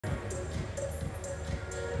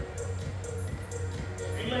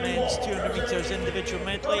200 meters individual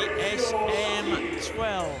medley,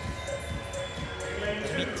 SM12.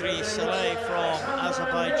 Dzmitry SALEI from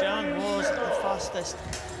Azerbaijan was the fastest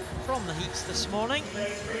from the heats this morning.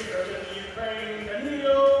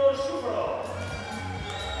 Danylo, CHUFAROV.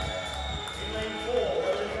 In lane 4,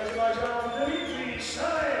 Azerbaijan, Dzmitry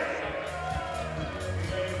SALEI.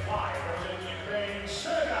 In lane 5, Ukraine,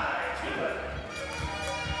 Sergey.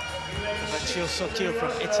 Fabrizio SOTTILE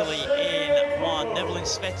from Italy in 1,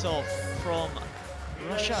 NEVOLIN-SVETOV from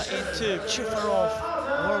Russia in 2, CHUFAROV,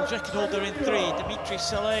 world record holder in 3, Dzmitry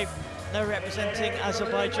SALEI now representing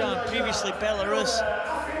Azerbaijan, previously Belarus,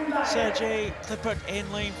 Sergey KLIPPERT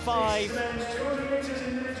in lane 5,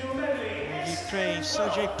 Ukraine,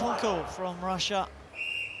 Sergei PUNKO from Russia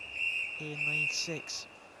in lane 6,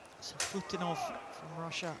 SAIFUTDINOV from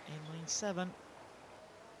Russia in lane 7,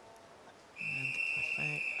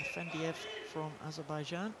 and AFANDIYEV from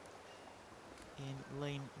Azerbaijan in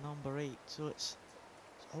lane number 8. So it's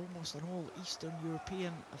almost an all Eastern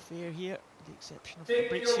European affair here, with the exception of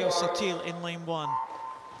Fabrizio SOTTILE in lane 1.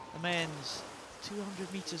 The men's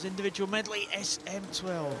 200 meters individual medley,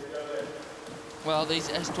 SM12. Well, these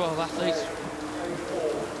S12 athletes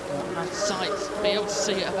have sight, be able to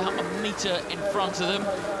see about a metre in front of them.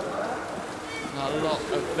 A lot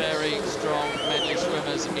of very strong medley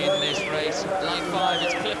swimmers in this race. Lane 5,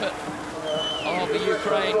 it's KLIPPERT of the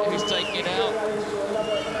Ukraine who's taking it out.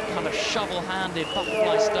 Kind of shovel-handed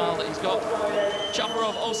butterfly style that he's got.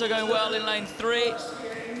 CHUFAROV also going well in lane 3,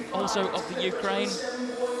 also of the Ukraine.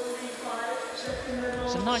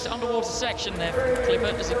 It's a nice underwater section there for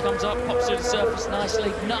KLIPPERT as he comes up, pops through the surface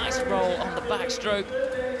nicely. Nice roll on the backstroke.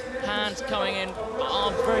 Hands coming in,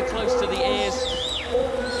 arms very close to the ears.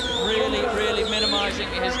 Really minimising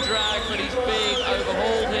his drag, but he's being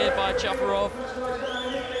overhauled here by CHUFAROV.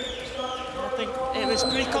 I think it was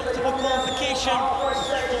pretty comfortable qualification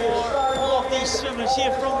for all of these swimmers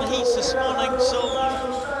here from the heats this morning, so a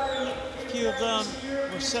few of them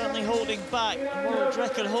were certainly holding back. The world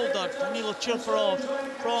record holder, Danylo CHUFAROV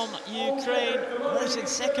from Ukraine, was in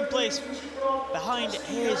second place behind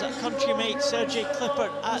his countrymate Sergei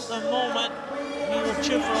KLIPPERT at the moment. Danylo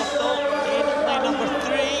CHUFAROV though in lane number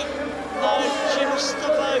 3. Now just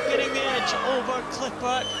about getting the edge over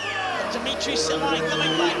KLIPPERT. Dzmitry SALEI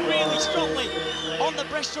coming back really strongly on the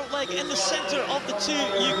breaststroke leg in the centre of the two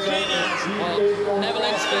Ukrainians. Well,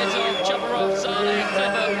 NEVOLIN-SVETOV, CHUFAROV, SALEI,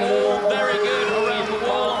 KLIPPERT, all very good around the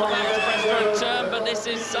wall on the back to breaststroke turn, but this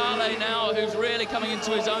is SALEI now who's really coming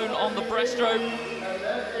into his own on the breaststroke.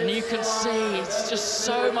 And you can see it's just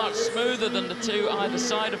so much smoother than the two either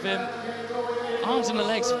side of him. Arms and the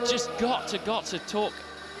legs have just got to talk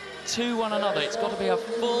to one another. It's got to be a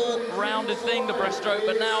full rounded thing, the breaststroke,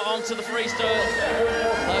 but now onto the freestyle.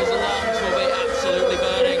 Those lungs will be absolutely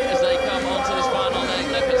burning as they come onto this final leg.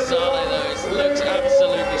 Look at SALEI though, it looks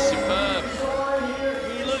absolutely superb.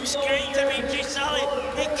 He looks great, Dzmitry SALEI.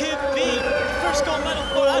 It could be the first gold medal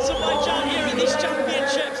for Azerbaijan here at these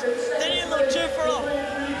championships. Danylo CHUFAROV,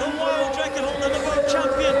 the world record holder, the world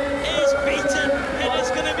champion, is beaten. It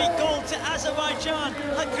is going to be gold to Azerbaijan.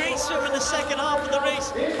 A great swim in the second half of the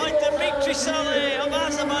race by Dzmitry SALEI of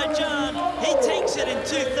Azerbaijan. He takes it in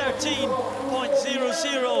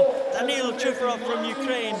 2:13.00. Danylo CHUFAROV from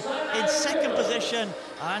Ukraine in second position,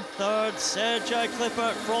 and third, Sergei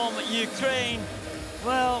KLIPPERT from Ukraine.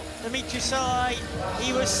 Well, Dzmitry SALEI,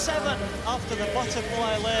 he was 7th after the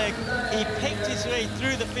butterfly leg. He picked his way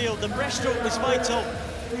through the field. The breaststroke was vital.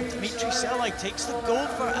 Dzmitry SALEI takes the gold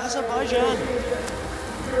for Azerbaijan.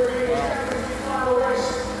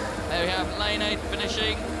 There we have lane 8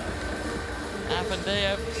 finishing.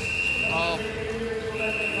 AFANDIYEV. Oh.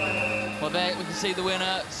 Well, there we can see the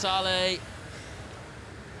winner, SALEI. It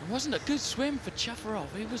wasn't a good swim for CHUFAROV.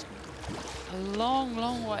 He was a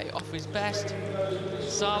long way off his best.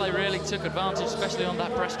 SALEI really took advantage, especially on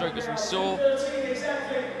that breaststroke, as we saw.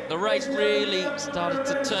 The race really started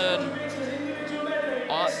to turn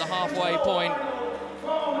at the halfway point.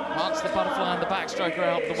 Once the butterfly and the backstroke are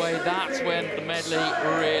out of the way, that's when the medley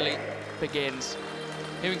really begins.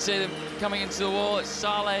 Here we can see them coming into the wall. It's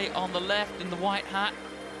SALEI on the left in the white hat.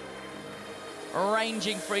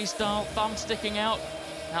 Arranging freestyle, thumb sticking out.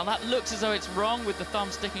 Now that looks as though it's wrong with the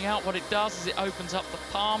thumb sticking out. What it does is it opens up the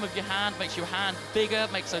palm of your hand, makes your hand bigger,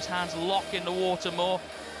 makes those hands lock in the water more.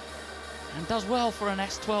 And does well for an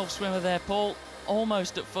S12 swimmer there, Paul.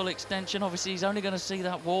 Almost at full extension. Obviously, he's only going to see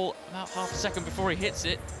that wall about half a second before he hits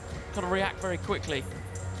it. Got to react very quickly.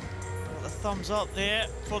 Got the thumbs up there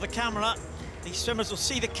for the camera. These swimmers will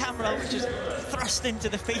see the camera, which is thrust into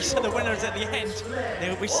the face of the winners at the end. They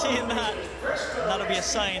will be seeing that. And that'll be a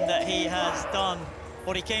sign that he has done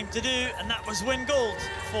what he came to do, and that was win gold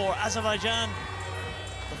for Azerbaijan.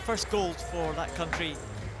 The first gold for that country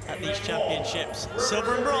at these championships.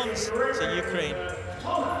 Silver and bronze to Ukraine.